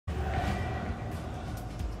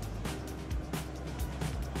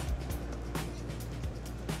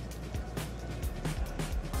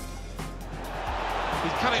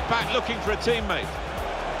cut it back looking for a teammate.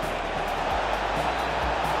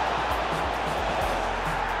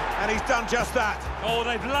 And he's done just that. Oh,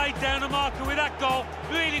 they've laid down a marker with that goal.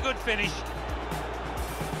 Really good finish.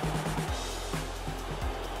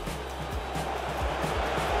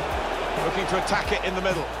 Looking to attack it in the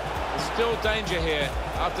middle. There's still danger here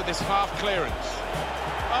after this half clearance.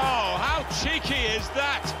 Oh, how cheeky is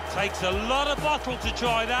that? Takes a lot of bottle to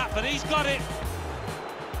try that, but he's got it.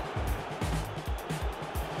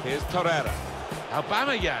 Here's Torreira.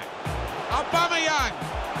 Aubameyang.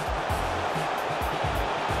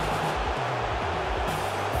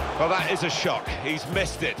 Well, that is a shock. He's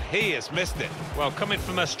missed it. He has missed it. Well, coming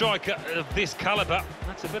from a striker of this calibre,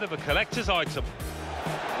 that's a bit of a collector's item.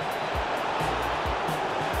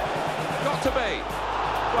 Got to be.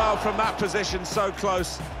 Well, from that position, so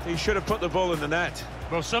close, he should have put the ball in the net.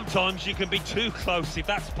 Well, sometimes you can be too close, if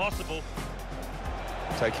that's possible.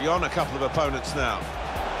 Taking on a couple of opponents now.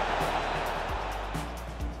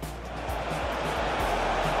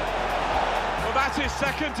 Well, that's his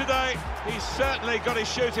second today. He's certainly got his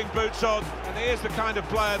shooting boots on, and he is the kind of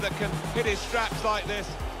player that can hit his straps like this.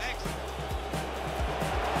 Excellent.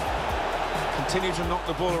 Continue to knock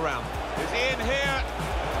the ball around. Is he in here?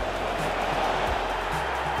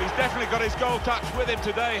 He's definitely got his goal touch with him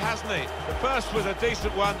today, hasn't he? The first was a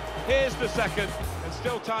decent one. Here's the second, and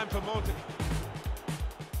still time for more to...